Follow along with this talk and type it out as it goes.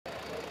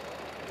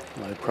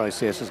Load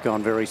process has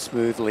gone very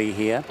smoothly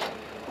here.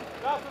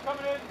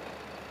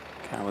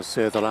 Carlos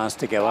Sir the last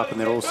to go up, and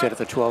they're all set at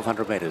the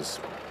 1200 metres.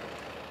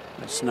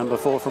 That's number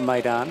 4 from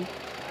Maidan.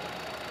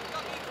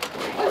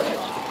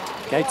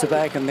 Gates are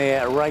back and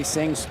they're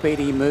racing.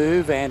 Speedy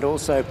Move and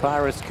also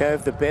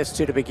Picturesque, the best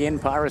two to begin.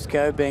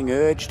 Picturesque being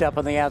urged up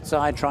on the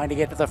outside, trying to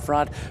get to the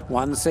front.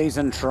 One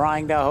Season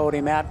trying to hold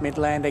him out.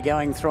 Midlander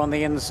going through on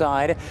the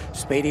inside.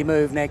 Speedy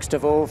Move next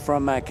of all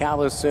from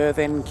Carlos Sir.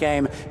 Then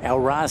came El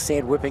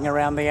Raced whipping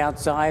around the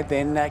outside.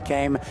 Then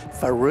came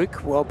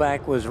Farouk. Well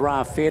back was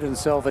Rafid and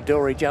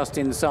Salvadori just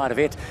inside of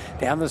it.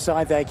 Down the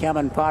side they come,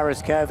 and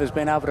Picturesque has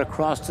been able to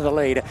cross to the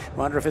lead.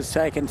 Wonder if it's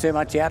taken too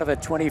much out of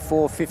it.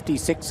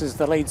 24.56 is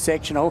the lead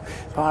section.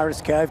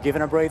 Picturesque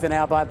given a breather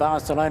now by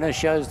Barzalona,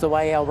 shows the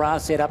way. El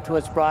Raced up to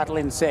its bridle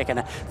in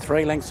second.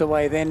 3 lengths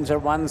away then to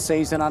One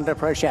Season under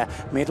pressure.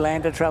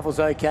 Midlander travels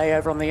okay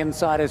over on the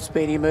inside of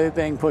Speedy Move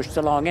being pushed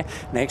along.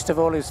 Next of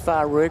all is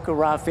Farouk,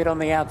 Rafid on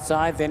the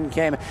outside. Then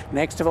came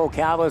next of all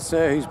Carlos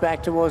Sir, who's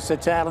back towards the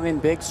tail, and then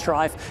Big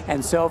Strife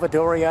and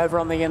Salvadori over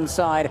on the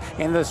inside.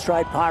 In the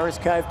straight,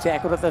 Picturesque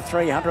tackled at the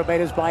 300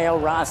 metres by El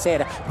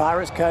Raced.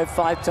 Picturesque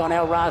fights on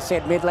El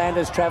Raced.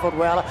 Midlander's travelled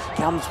well.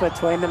 Comes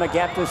between them a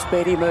gap to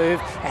Speedy Move,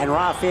 and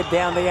Rafid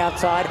down the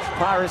outside.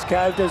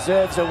 Picturesque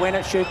deserves a win.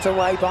 It shoots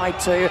away by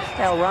 2.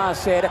 El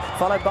Raced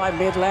followed by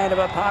Midlander,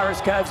 but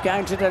Picturesque's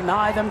going to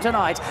deny them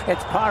tonight.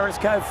 It's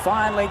Picturesque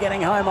finally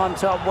getting home on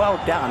top. Well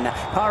done.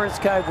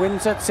 Picturesque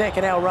wins it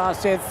second. El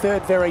Raced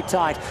third, very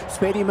tight.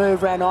 Speedy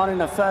Move ran on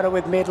in a photo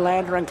with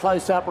Midlander and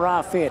close up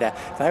Rafid.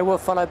 They were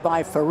followed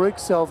by Farouk,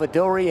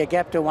 Salvadori, a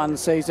gap to One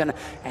Season,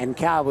 and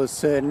Carlos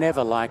Sir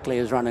never likely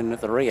is running at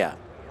the rear.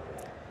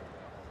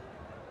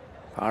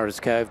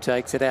 Picturesque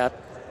takes it out.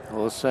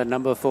 Also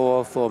number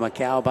 4 for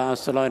Mickael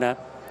Barzalona.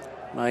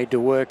 Made to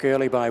work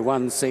early by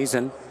One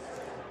Season,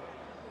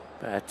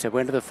 but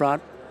went to the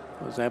front.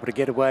 Was able to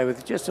get away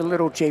with just a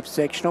little cheap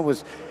sectional.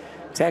 Was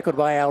tackled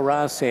by El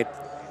Raced,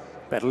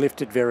 but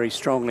lifted very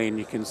strongly, and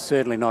you can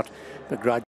certainly not begrudge